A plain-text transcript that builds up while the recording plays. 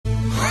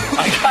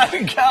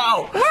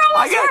go.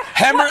 I got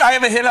Hemmer. I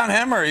have a hit on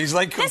Hemmer. He's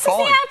like This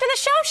falling. is the after the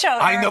show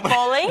I Eric know, but-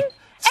 Bowling.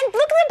 And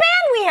look at the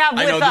band we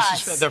have with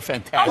us. They're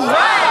fantastic. All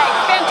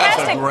right,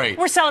 fantastic. That's great.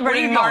 We're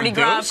celebrating What are you Mardi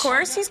doing, Gras, Deuce? of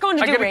course. He's going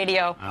to do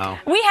radio. Oh.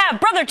 We have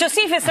Brother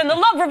Joscephus and the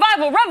Love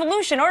Revival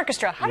Revolution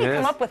Orchestra. How did you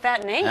come up with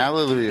that name?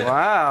 Hallelujah.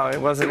 Wow,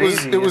 it wasn't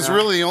easy. It was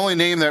really the only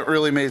name that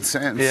really made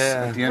sense.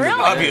 Yeah. At the end Really? of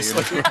the day,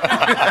 Obviously.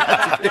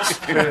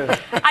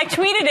 I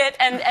tweeted it,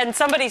 and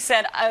somebody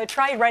said,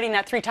 try writing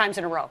that 3 times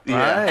in a row.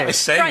 Right. I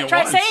sang it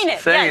Try once. saying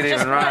it. Saying it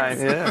just even right,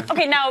 once. yeah.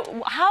 Okay, now,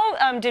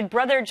 how did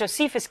Brother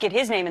Joscephus get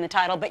his name in the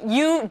title, but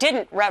you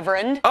didn't,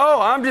 Reverend? Oh,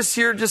 I'm just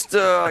here,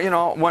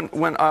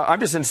 when I'm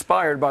just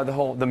inspired by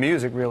the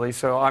music, really.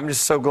 So I'm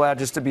just so glad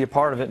just to be a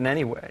part of it in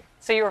any way.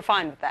 So you were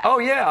fine with that? Oh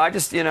yeah, I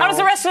just How does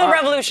the rest of the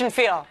revolution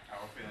feel?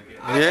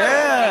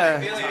 Yeah.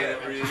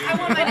 I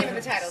want my name in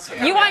the title,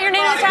 too. You want your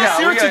name in the title?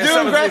 See what you're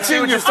doing,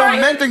 Gretchen? You're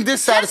fomenting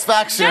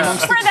dissatisfaction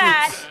amongst the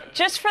troops.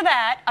 Just for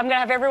that, I'm going to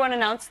have everyone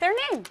announce their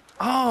name.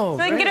 Oh,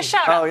 So they can get a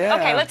shout out. Oh, yeah.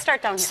 Okay, let's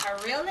start down here. Our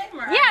real name? Or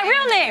Yeah,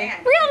 real name.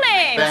 Real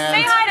name. Band.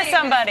 Say hi to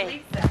somebody.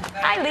 Lisa,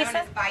 but Hi, I'm known Lisa.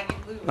 as Bayou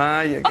Lulu.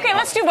 You go. Okay,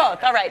 let's do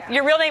both. All right,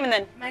 your real name and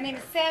then. My name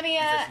is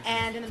Samia,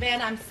 and in the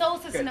band I'm Soul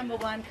Sister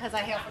 #1 because I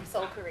hail from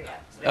Seoul, Korea.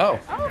 Oh,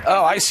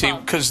 I see.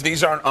 Because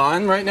these aren't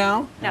on right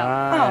now.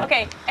 No.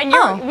 Okay,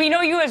 and we know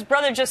you as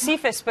Brother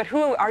Joscephus, but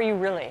who are you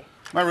really?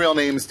 My real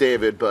name is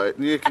David, but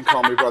you can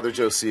call me Brother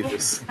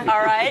Josephus. All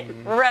right,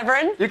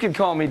 Reverend. You can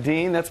call me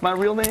Dean. That's my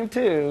real name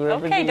too.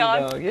 Reverend Okay, Dean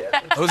dog.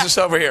 Yeah. Who's this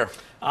over here?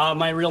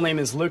 My real name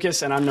is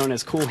Lucas, and I'm known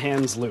as Cool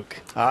Hands Luke.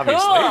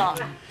 Obviously. Cool.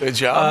 Good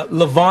job.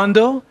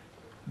 Lavonda,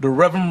 the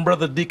Reverend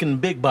Brother Deacon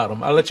Big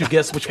Bottom. I'll let you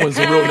guess which one's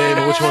the real name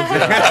and which one's the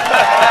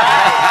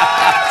other.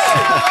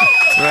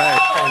 Right.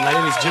 And my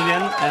name is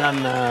Julian,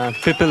 and I'm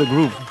Pepe Le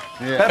Groove.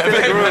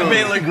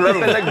 Pepe Le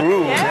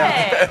Groove.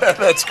 Yay.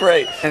 That's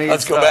great. And he's,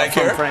 Let's go back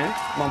from here. France.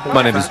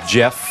 My name is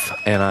Jeff,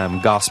 and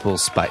I'm Gospel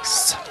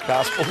Spice.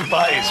 Gospel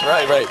Spice.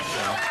 Right.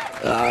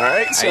 All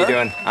right, sir. How you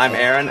doing? I'm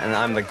Aaron, and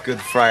I'm the Good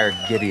Friar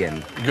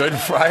Gideon. Good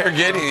Friar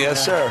Gideon,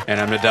 yes, sir. And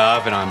I'm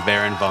Nadav, and I'm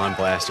Baron Von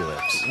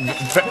Blastulips.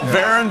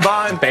 Baron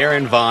Von.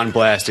 Baron Von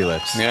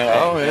Blastulips.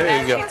 Yeah. Oh,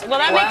 there you go. Well,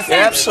 that makes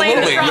sense. Playing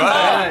the Absolutely. Go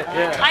trombone.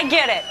 ahead. I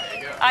get it.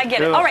 I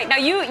get it. All right, now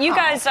you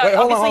guys Wait,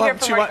 hold on, obviously hold here on.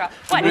 from She Mardi want-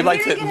 Gras. What? We'd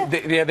like to. They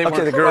Okay, the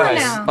weren't girls.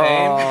 now.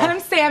 Name. I'm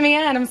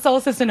Samia, and I'm Soul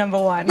Sister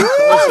 #1.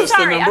 Oh, Sister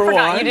sorry, I number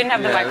forgot. one. You didn't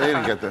have the Yeah, they didn't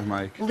microphone. get the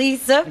mic.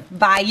 Lisa,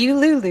 Bayou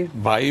Lulu.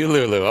 Bayou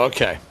Lulu.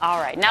 Okay. All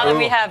right, now that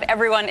we have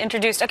everyone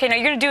introduced, okay, now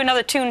you're going to do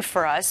another tune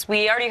for us.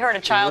 We already heard A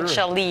Child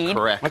Shall Lead.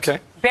 Correct. Okay.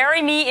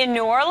 Bury Me in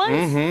New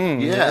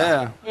Orleans.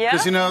 Yeah. Yeah?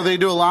 Because, they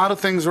do a lot of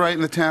things right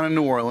in the town of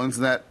New Orleans.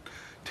 That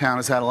town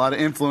has had a lot of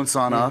influence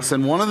on us.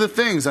 And one of the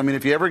things,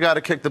 if you ever got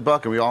to kick the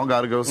bucket, we all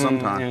got to go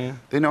sometime.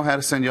 They know how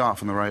to send you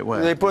off in the right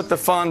way. They put the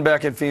fun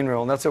back at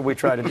funeral, and that's what we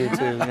try to do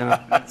too.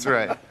 That's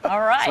right.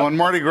 All right, So on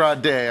Mardi Gras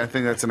Day, I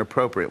think that's an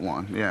appropriate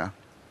one. Yeah.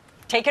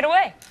 take it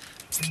away.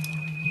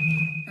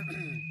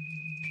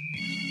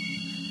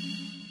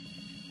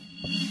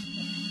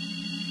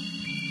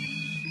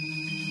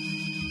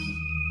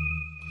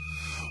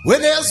 Well,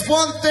 there's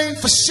one thing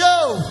for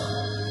sure,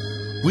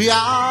 we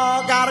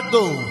all gotta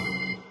go.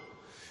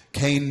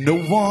 Can't no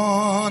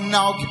one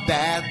argue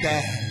about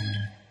that.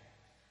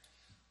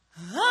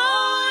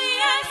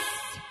 Oh,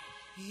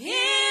 yes,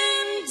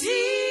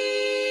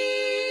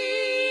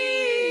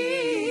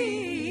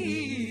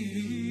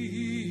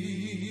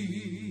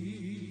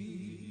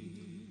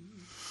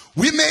 indeed.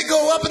 We may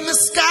go up in the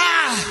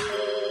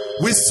sky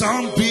with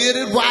some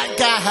bearded white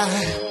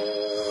guy,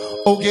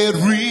 or get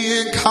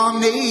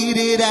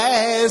reincarnated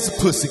as a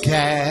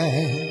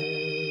pussycat.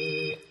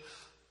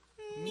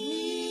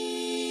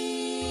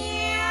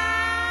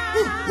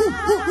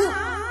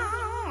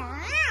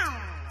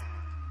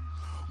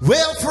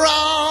 Well, for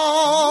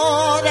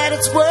all that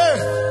it's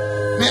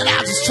worth, man, I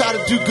just try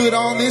to do good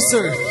on this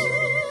earth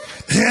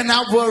and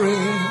not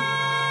worry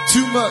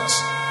too much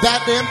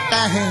about them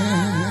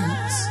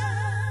things.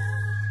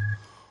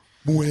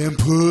 When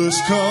push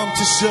come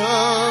to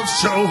shove,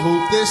 sure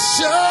hope they're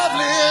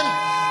shoveling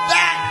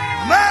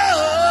that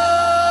mud.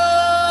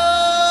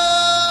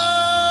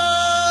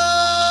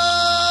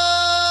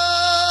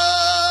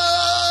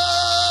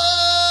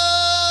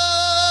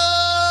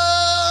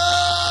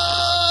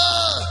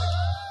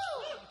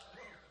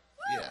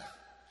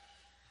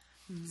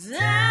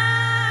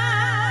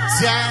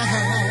 Down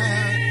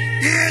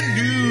in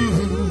New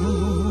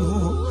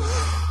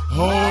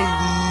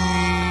Orleans.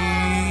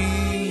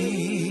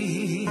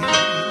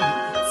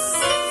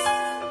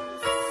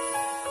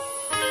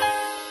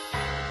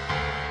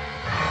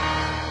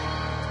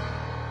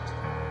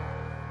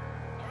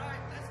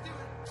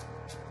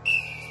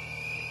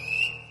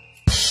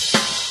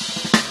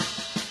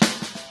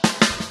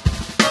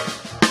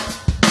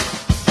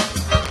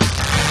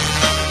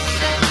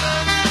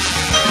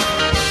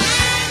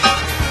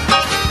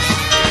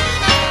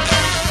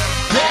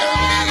 Bury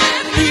me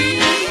in New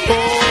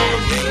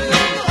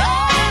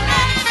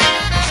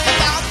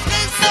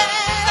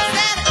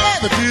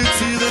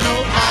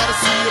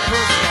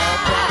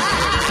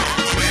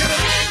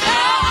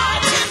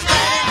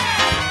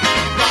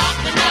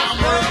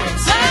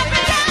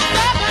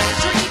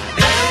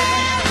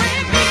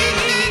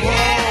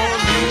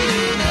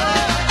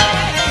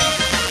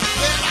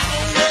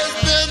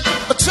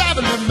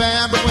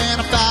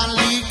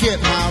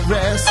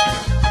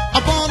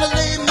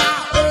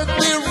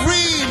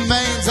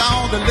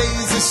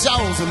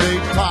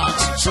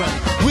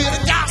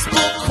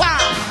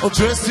Oh,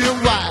 dressed in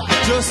white,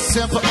 just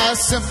simple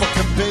as simple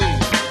can be.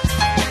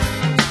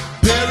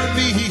 Bury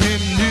me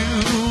in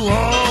New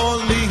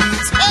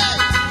Orleans. Hey!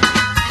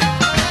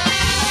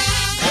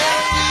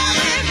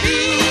 Bury me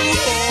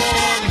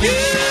in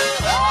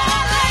New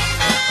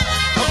Orleans.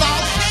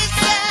 About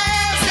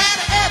faces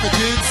and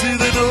evidence,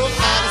 they know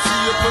how to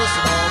see a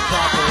person on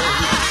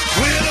property.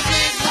 With a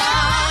big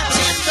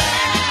marching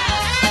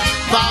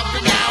band,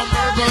 popping out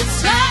Bourbon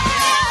Street.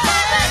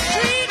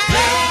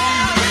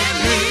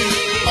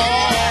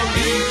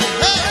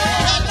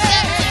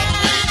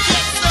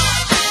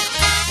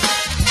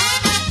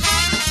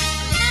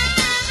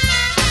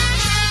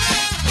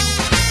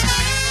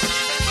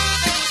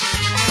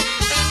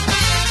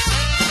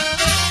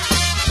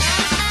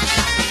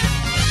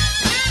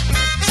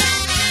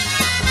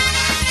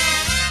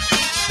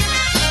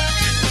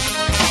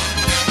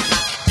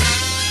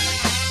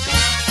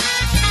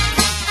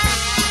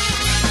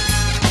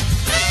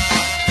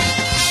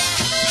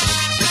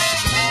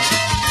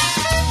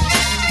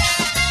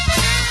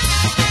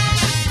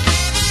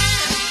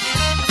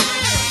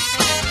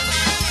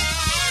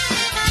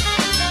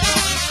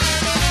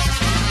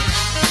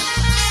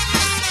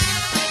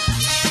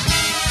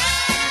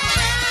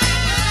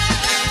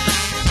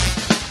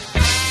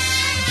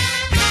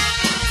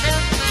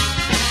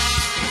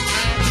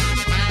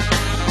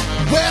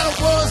 Well,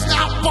 I was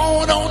not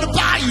born on the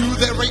bayou.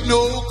 There ain't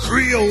no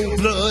Creole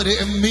blood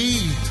in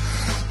me.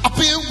 I've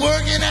been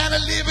working and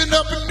living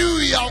up in New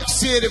York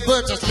City,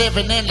 but just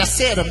living in the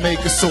city make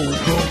it so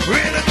good.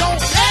 Really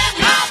don't let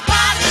my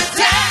body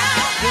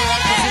down.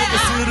 Yeah, 'cause if the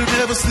city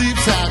never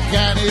sleeps, I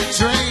got it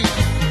trained.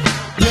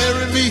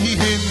 Bury me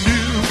in